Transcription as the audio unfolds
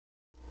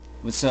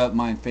What's up,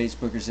 my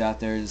Facebookers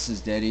out there? This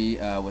is Deadie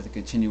with a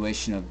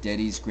continuation of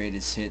Deadies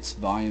Greatest Hits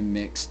Volume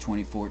Mix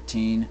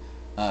 2014.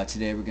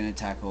 Today we're going to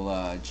tackle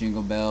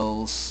Jingle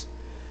Bells,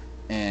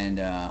 and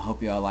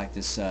hope y'all like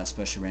this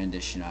special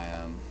rendition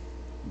I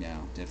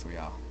did for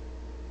y'all.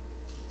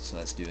 So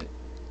let's do it.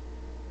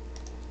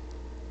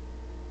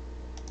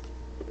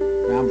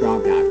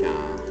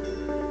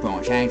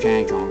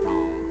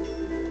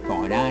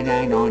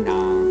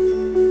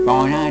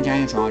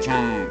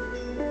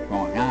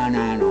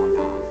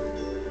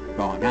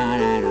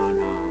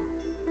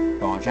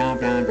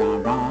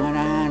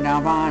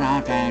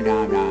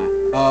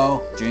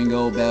 Oh,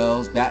 jingle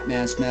bells,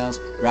 Batman smells,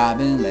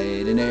 Robin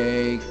laid an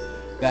egg.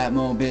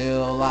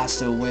 Batmobile lost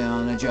the wheel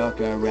and the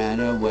Joker ran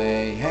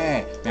away.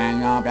 Hey, bang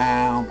down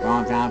down,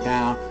 down down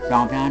down,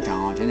 down down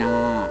down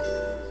down,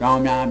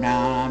 down down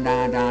down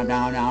down down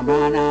down down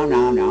down down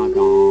down down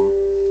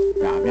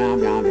down down down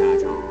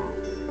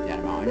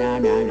down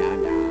down down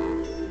down down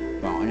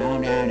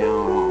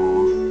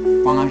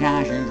黄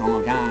山是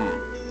黄山，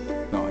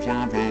走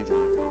向山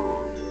上走，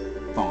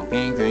风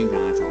平吹上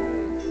冲，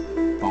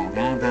风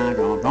山山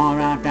冲，冲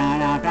啦啦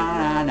啦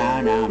啦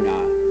啦啦啦。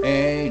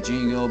Hey,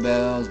 jingle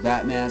bells,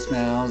 Batman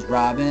smells,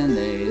 Robin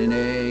laid an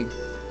egg.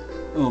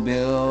 Oh,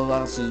 Bill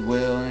lost his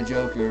will and the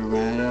Joker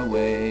ran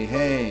away.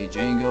 Hey,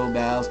 jingle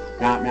bells,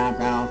 drop, drop,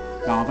 drop,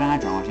 drop, drop,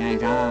 drop, drop,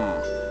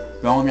 drop.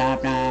 Drop,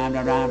 drop, drop,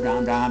 drop, drop,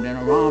 drop, drop, drop,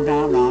 drop,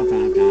 drop, drop, drop,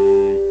 drop,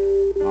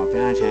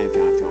 drop, drop,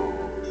 drop, drop.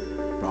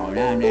 红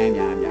亮亮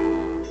亮亮，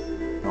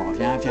红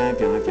亮亮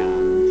亮亮，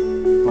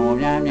红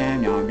亮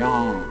亮亮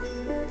亮，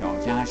走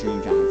向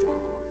新疆场，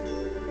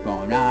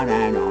红亮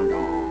亮亮亮，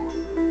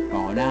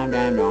红亮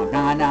亮亮，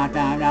哒哒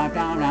哒哒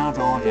哒哒，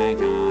从山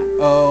看。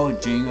Oh,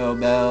 jingle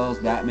bells,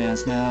 Batman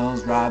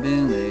smells,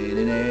 Robin laid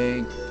an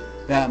egg.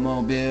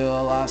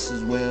 Batmobile lost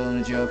his will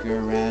and the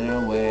Joker ran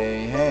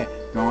away. Hey,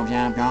 drum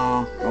drum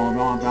drum, drum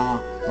drum drum,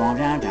 drum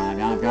drum drum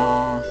drum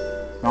drum.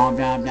 Drum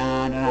drum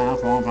drum drum,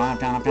 drum drum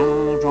drum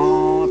drum,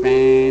 drum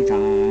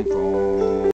drum drum.